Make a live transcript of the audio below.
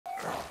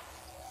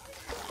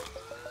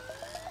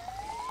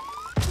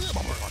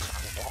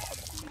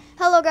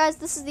Hello guys,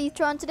 this is Eth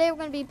Tron. Today we're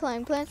going to be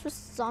playing Plants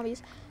vs.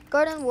 Zombies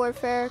Garden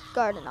Warfare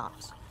Garden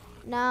Ops.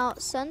 Now,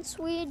 since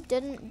we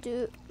didn't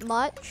do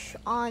much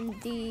on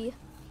the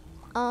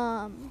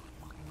Get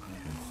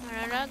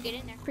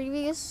in there.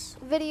 previous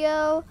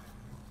video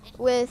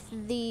with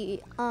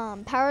the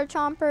Power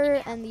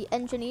Chomper and the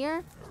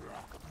Engineer,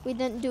 we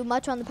didn't do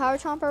much on the Power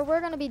Chomper. We're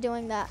going to be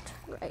doing that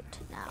right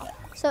now.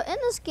 So in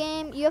this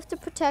game, you have to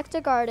protect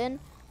a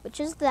garden, which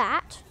is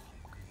that.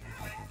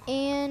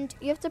 And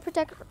you have to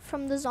protect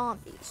from the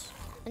zombies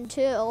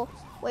until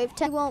wave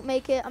 10. You won't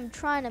make it. I'm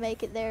trying to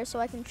make it there so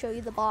I can show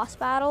you the boss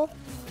battle.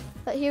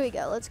 But here we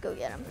go. Let's go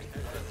get him.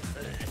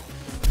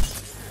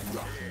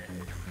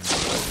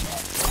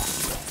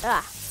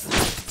 Ah.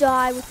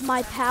 Die with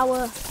my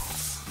power.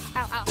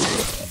 Ow, ow.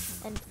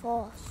 And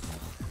false.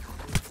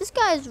 This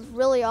guy is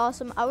really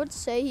awesome. I would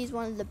say he's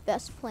one of the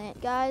best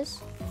plant guys.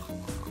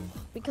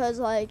 Because,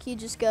 like, he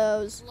just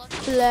goes blah,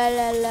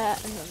 blah, blah,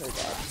 and then they're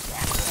dead.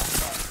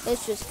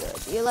 It's just good.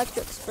 The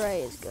electric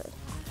spray is good.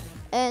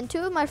 And two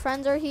of my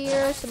friends are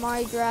here,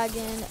 Samari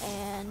Dragon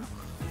and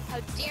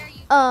How dare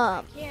you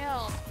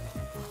kill?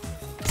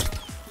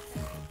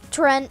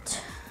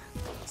 Trent.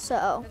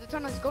 So The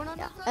tunnel's going on.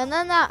 yeah. And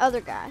then that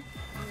other guy.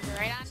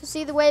 Right on. So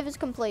see, the wave is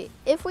complete.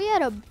 If we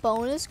had a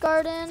bonus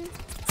garden,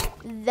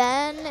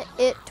 then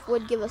it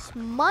would give us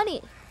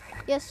money.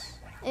 Yes,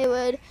 it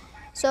would.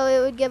 So it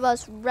would give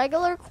us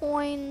regular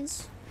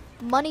coins,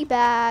 money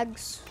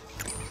bags,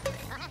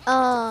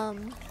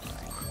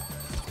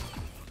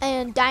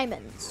 and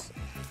diamonds.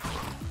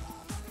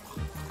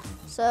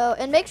 So,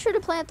 and make sure to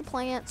plant the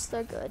plants,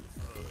 they're good.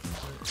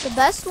 The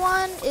best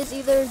one is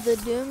either the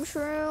Doom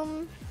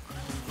Shroom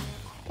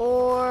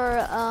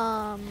or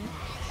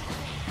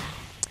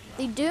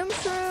the Doom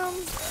Shroom.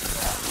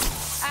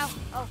 Ow.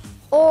 Oh.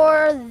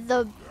 Or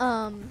the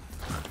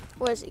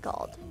what is he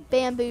called?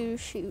 Bamboo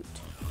shoot.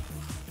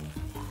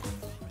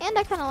 And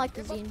I kind of like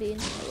the Zine Bean.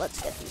 So let's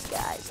get these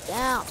guys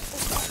down.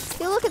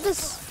 Hey, look at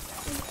this.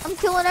 I'm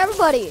killing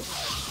everybody.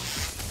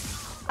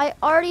 I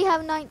already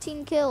have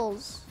 19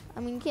 kills. I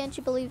mean, can't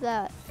you believe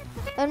that?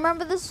 And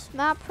remember this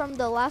map from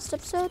the last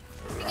episode?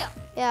 Here we go.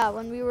 Yeah,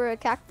 when we were a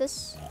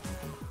cactus.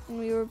 When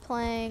we were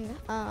playing,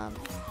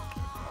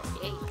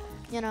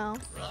 you know.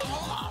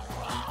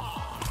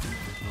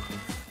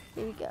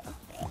 Here we go.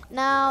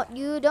 Now,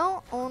 you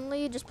don't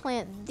only just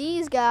plant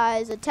these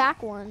guys,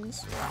 attack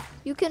ones.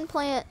 You can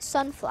plant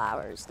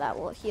sunflowers that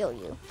will heal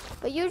you.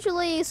 But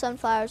usually,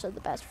 sunflowers are the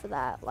best for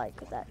that, like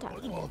that time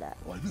we did that.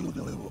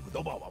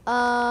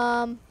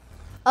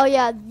 Oh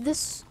yeah,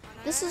 this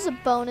is a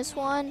bonus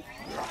one,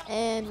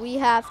 and we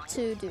have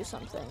to do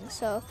something.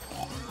 So,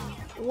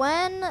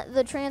 when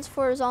the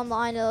transport is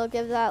online, it'll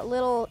give that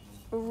little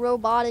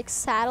robotic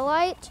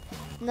satellite,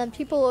 and then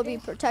people will be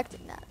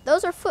protecting that.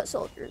 Those are foot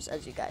soldiers,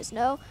 as you guys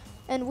know.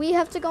 And we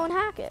have to go and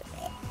hack it.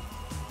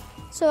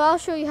 So I'll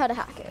show you how to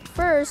hack it.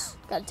 First,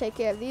 gotta take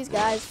care of these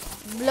guys.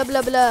 Blah,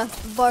 blah, blah.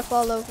 Barf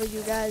all over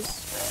you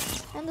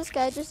guys. And this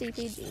guy just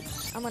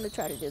EPG'd. I'm gonna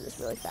try to do this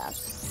really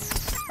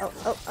fast. Oh,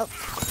 oh, oh.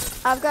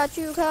 I've got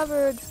you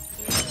covered.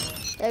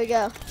 There we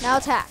go. Now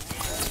it's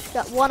hacked.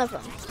 Got one of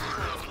them.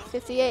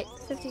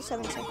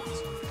 57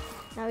 seconds.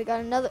 Now we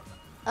got another.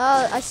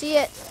 Oh, I see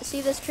it. I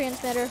see this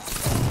transmitter.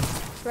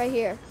 It's right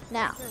here.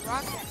 Now.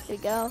 There we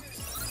go.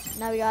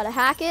 Now we gotta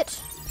hack it,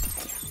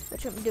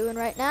 which I'm doing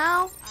right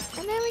now,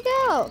 and there we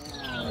go.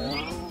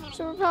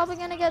 So we're probably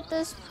gonna get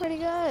this pretty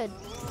good.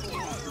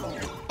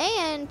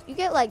 And you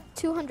get like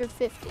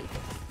 250.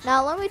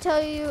 Now let me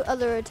tell you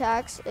other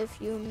attacks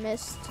if you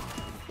missed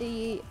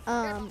the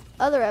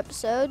other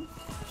episode.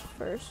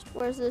 First,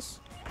 where's this?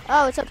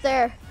 Oh, it's up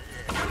there.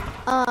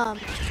 On,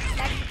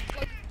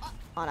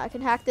 I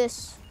can hack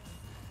this.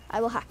 I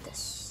will hack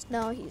this.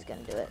 No, he's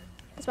gonna do it.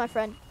 That's my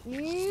friend.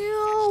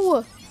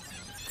 No.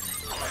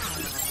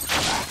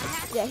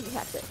 Yeah, he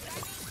hacked it.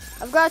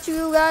 I've got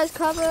you guys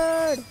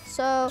covered.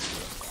 So,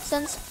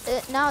 since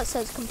now it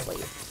says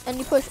complete, and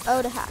you push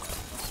O to hack.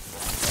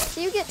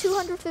 So you get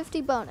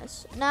 250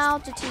 bonus. Now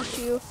to teach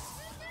you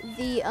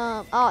the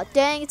oh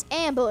dang, it's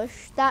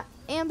ambush. That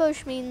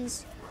ambush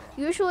means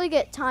you usually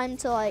get time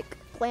to like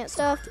plant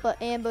stuff,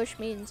 but ambush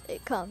means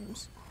it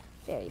comes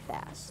very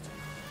fast.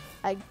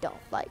 I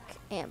don't like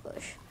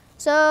ambush.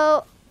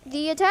 So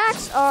the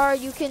attacks are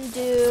you can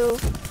do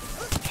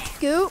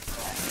goop.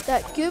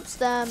 That goops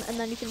them, and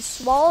then you can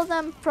swallow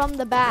them from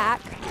the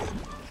back.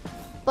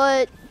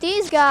 But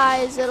these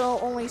guys, it'll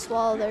only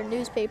swallow their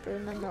newspaper,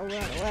 and then they'll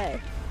run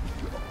away.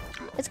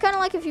 It's kind of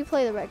like if you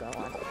play the regular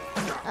one.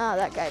 Oh,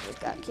 that guy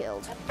just got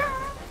killed.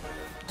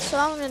 So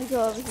I'm going to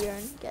go over here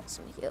and get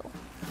some heal.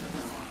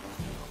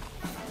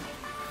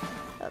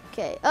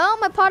 Okay. Oh,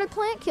 my potted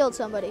plant killed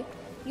somebody.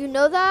 You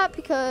know that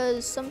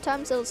because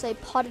sometimes it'll say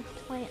potted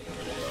plant.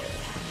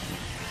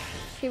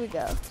 Here we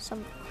go.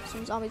 Some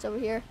zombies over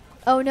here.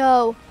 Oh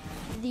no,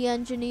 the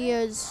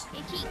engineers.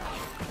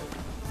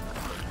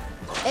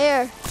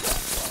 Air.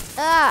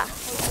 Ah,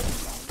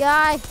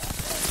 guy.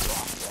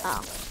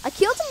 Oh, I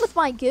killed him with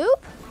my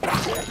goop?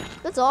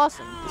 That's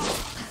awesome.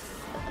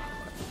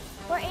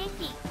 Where is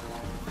he?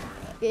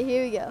 Okay,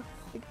 here we go.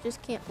 We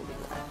just can't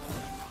believe that.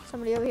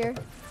 Somebody over here?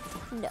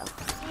 No.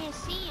 I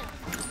see him.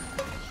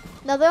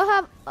 Now they'll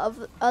have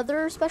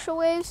other special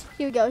waves.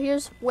 Here we go.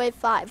 Here's wave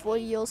 5 where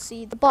you'll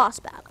see the boss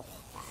battle.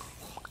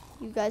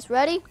 You guys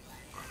ready?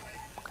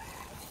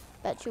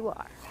 Bet you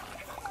are.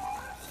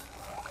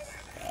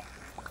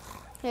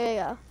 Here we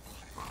go.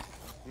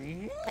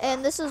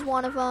 And this is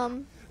one of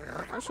them.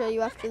 I'll show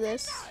you after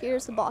this.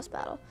 Here's the boss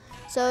battle.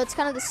 So it's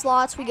kind of the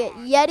slots. We get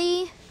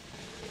Yeti,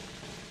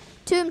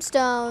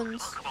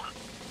 tombstones,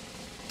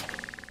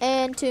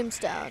 and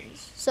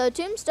tombstones. So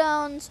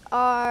tombstones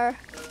are,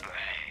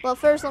 well,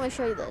 first let me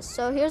show you this.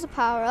 So here's a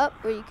power up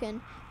where you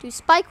can do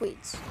spike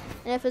weeds.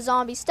 And if a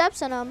zombie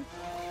steps in them,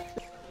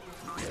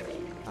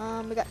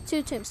 we got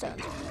 2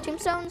 tombstones.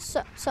 Tombstones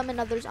summon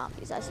other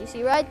zombies, as you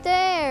see right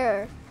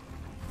there.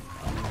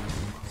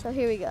 So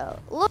here we go.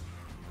 Look,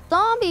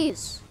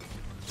 zombies.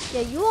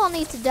 Yeah, you all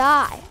need to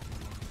die.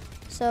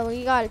 So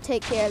we gotta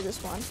take care of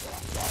this one.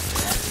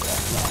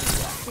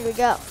 Here we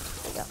go.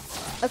 Here we go.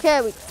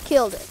 Okay, we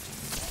killed it.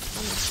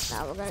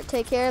 Now we're gonna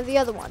take care of the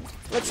other one.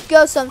 Let's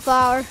go,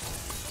 Sunflower.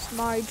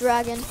 Samari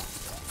Dragon.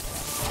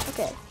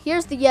 Okay,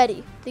 here's the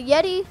Yeti. The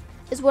Yeti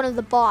is one of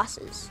the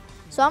bosses.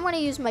 So I'm gonna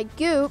use my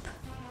goop,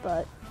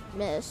 but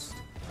missed.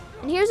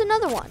 And here's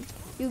another one.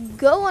 You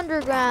go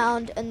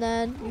underground and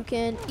then you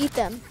can eat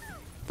them.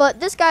 But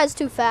this guy's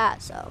too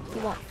fat, so he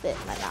won't fit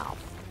in my mouth.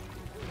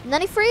 And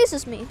then he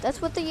freezes me.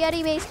 That's what the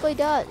Yeti basically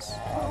does.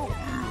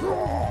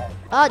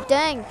 Oh,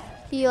 dang.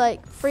 He,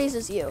 like,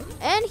 freezes you.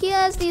 And he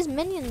has these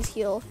minions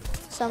he'll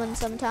summon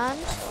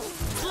sometimes.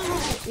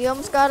 We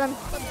almost got him.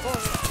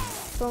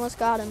 We almost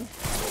got him.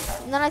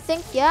 And then I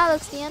think, yeah,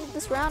 that's the end of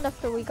this round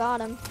after we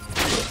got him.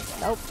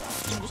 Nope.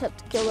 You just have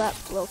to kill that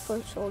little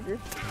foot soldier.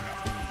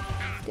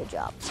 Good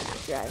job,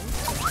 Dragon.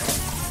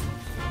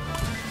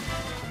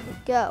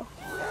 Go.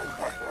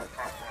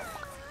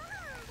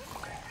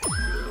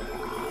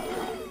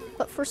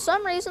 But for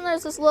some reason,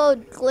 there's this little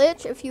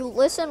glitch. If you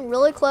listen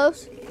really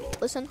close,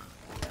 listen.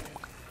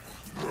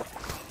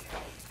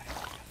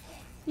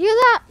 You hear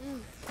that?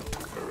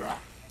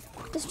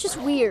 It's just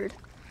weird.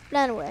 But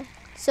anyway,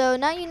 so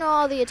now you know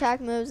all the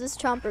attack moves. This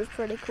chomper is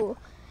pretty cool.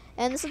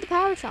 And this is the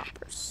Power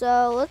Chomper.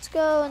 So let's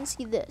go and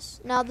see this.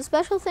 Now, the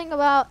special thing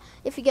about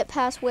if you get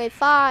past wave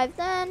 5,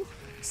 then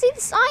see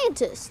the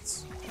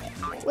scientists,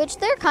 which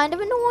they're kind of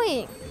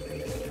annoying.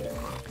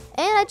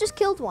 And I just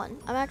killed one.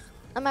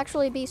 I'm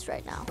actually a beast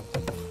right now.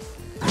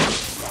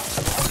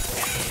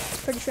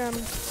 Pretty sure I'm...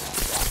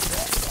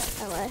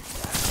 Anyway,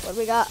 what do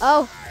we got?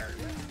 Oh,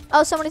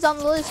 somebody's on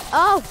the loose.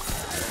 Oh,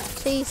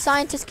 see,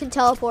 scientists can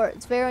teleport.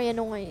 It's very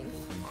annoying.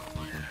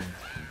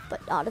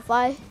 But not if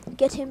I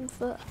get him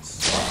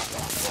first.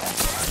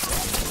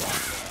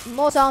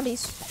 More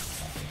zombies.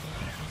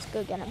 Let's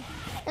go get him.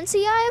 And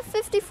see, I have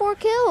 54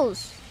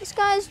 kills. This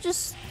guy is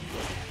just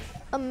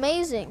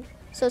amazing.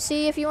 So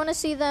see, if you want to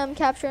see them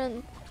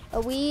capturing a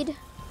weed,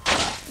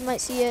 you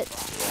might see it.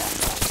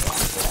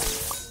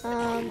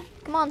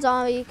 Come on,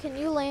 zombie. Can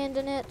you land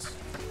in it?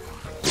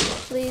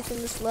 Please,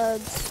 in the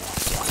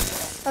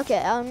slugs. Okay,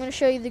 I'm going to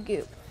show you the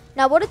goop.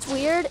 Now, what it's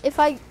weird, if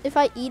I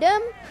eat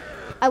him,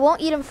 I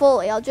won't eat him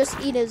fully. I'll just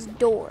eat his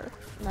door.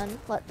 And then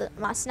let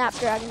my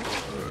Snapdragon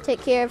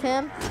take care of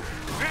him.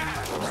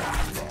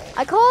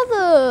 I call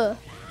the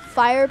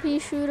fire pea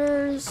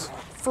shooters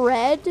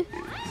Fred,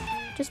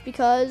 just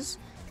because.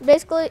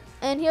 Basically,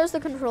 and here's the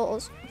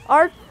controls.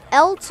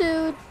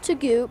 L2 to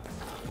goop,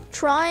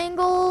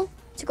 triangle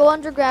to go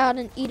underground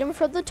and eat him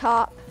from the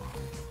top,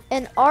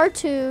 and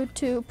R2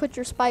 to put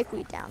your spike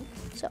weed down.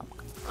 So,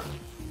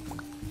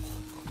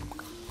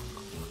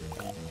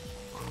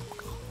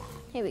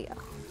 here we go.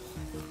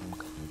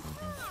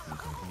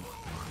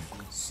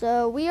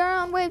 So we are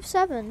on wave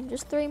 7,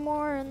 just 3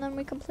 more, and then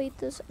we complete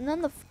this. And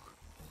then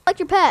like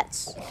your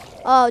pets.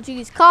 Oh,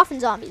 geez,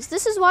 coffin zombies.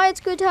 This is why it's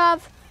good to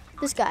have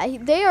this guy.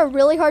 They are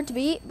really hard to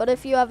beat, but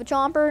if you have a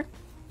chomper,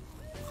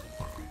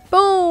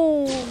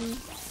 boom,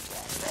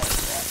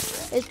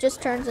 it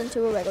just turns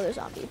into a regular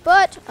zombie.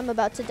 But I'm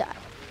about to die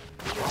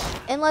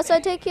unless I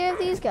take care of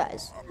these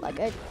guys.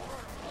 And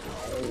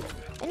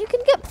you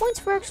can get points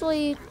for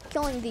actually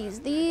killing these.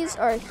 These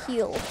are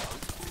heal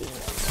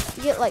things.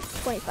 You get like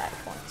 25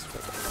 points for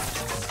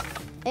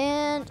this.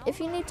 And if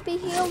you need to be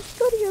healed,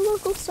 go to your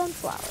local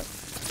sunflower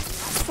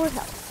for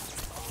help.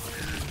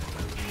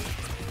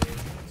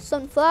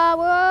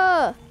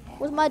 Sunflower!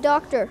 Where's my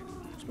doctor?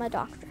 Where's my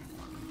doctor?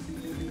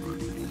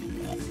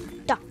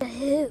 Doctor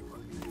who?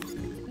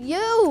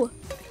 You!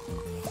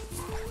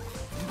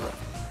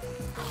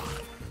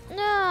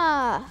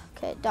 Nah.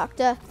 Okay,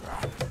 doctor.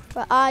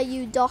 Where are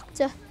you,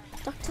 doctor?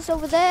 Doctor's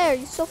over there.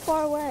 You're so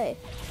far away.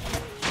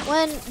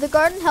 When the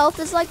garden health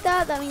is like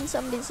that, that means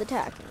somebody's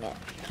attacking it.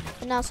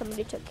 And now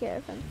somebody took care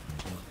of him.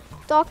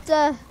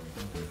 Doctor,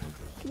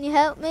 can you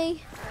help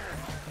me?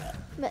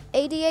 I'm at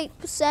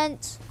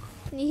 88%.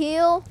 Can you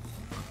heal?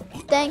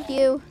 Thank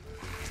you.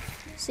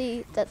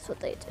 See, that's what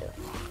they do.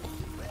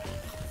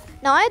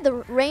 Now, I had the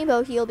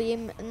rainbow heal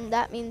beam, and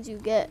that means you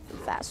get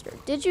faster.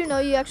 Did you know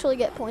you actually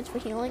get points for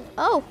healing?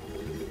 Oh,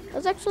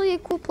 that's actually a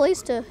cool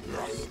place to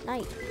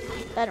snipe.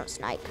 I don't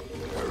snipe.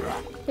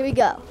 Here we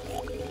go.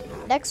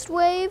 Next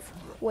wave,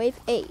 wave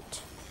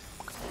 8.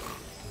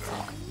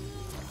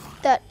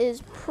 That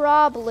is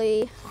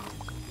probably,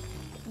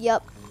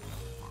 yep,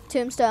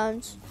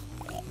 tombstones.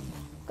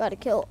 Gotta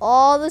kill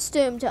all the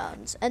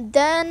tombstones. And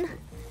then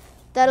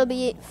that'll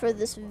be it for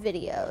this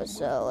video.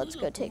 So let's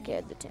go take care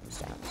of the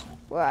tombstones.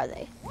 Where are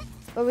they?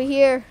 Over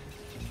here.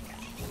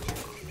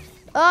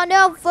 Oh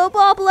no,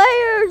 football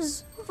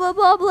players!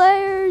 Football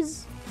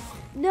players!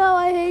 No,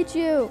 I hate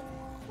you.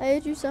 I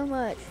hate you so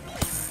much.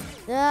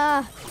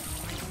 Ah.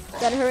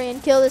 Gotta hurry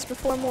and kill this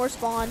before more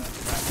spawn.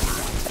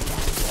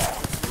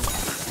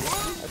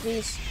 Oh,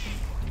 jeez.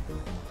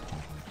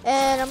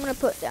 And I'm gonna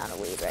put down a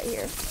weed right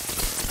here.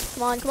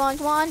 Come on, come on,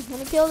 come on. Let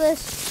me kill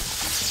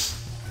this.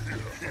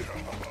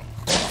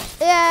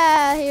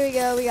 Yeah, here we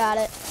go. We got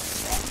it.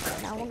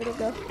 Now I'm gonna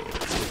go.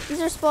 These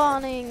are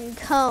spawning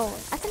cone.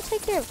 I can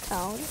take care of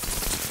cone.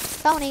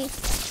 Coney.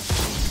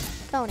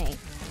 Coney.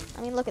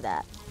 I mean, look at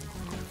that.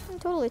 I can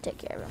totally take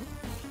care of him.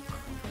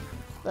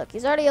 Look,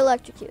 he's already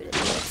electrocuted.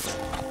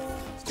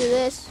 Let's do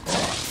this.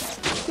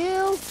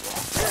 Kill.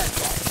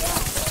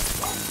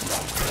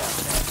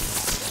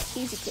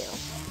 Easy kill.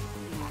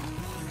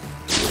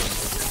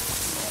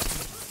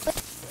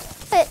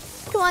 Hey,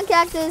 come on,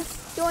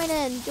 Cactus. Join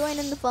in. Join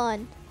in the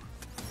fun.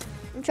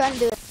 I'm trying to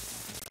do it.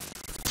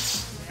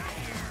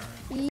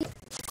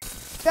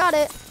 Got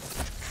it.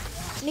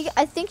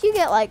 I think you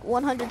get like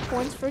 100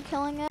 points for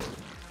killing it.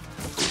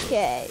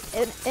 Okay,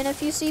 and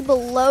if you see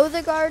below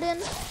the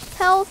garden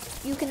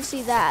health, you can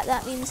see that.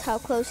 That means how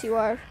close you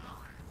are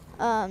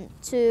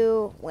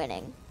to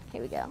winning.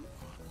 Here we go.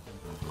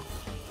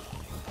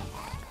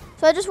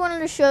 So I just wanted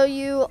to show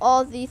you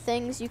all the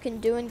things you can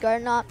do in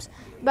Garden Ops.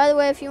 By the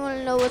way, if you want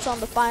to know what's on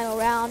the final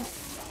round,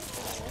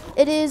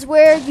 it is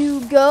where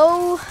you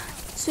go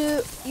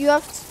to, you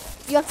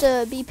have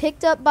to be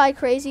picked up by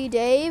Crazy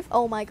Dave.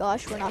 Oh my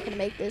gosh, we're not gonna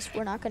make this.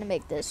 We're not gonna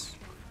make this.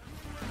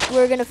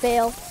 We're gonna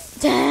fail.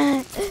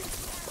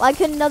 Why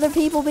couldn't other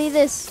people be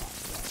this?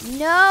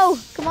 No,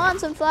 come on,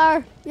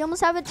 Sunflower. We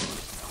almost have it.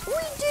 We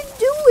did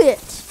do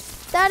it.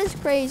 That is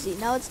crazy.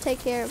 Now let's take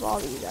care of all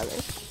these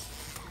others.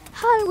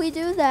 How did we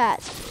do that?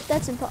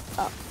 That's impossible.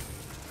 Oh.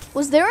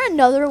 Was there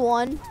another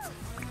one?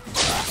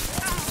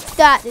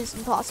 That is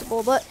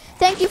impossible. But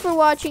thank you for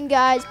watching,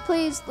 guys.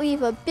 Please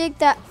leave a big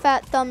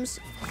fat thumbs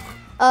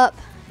up.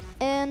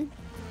 And,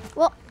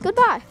 well,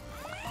 goodbye.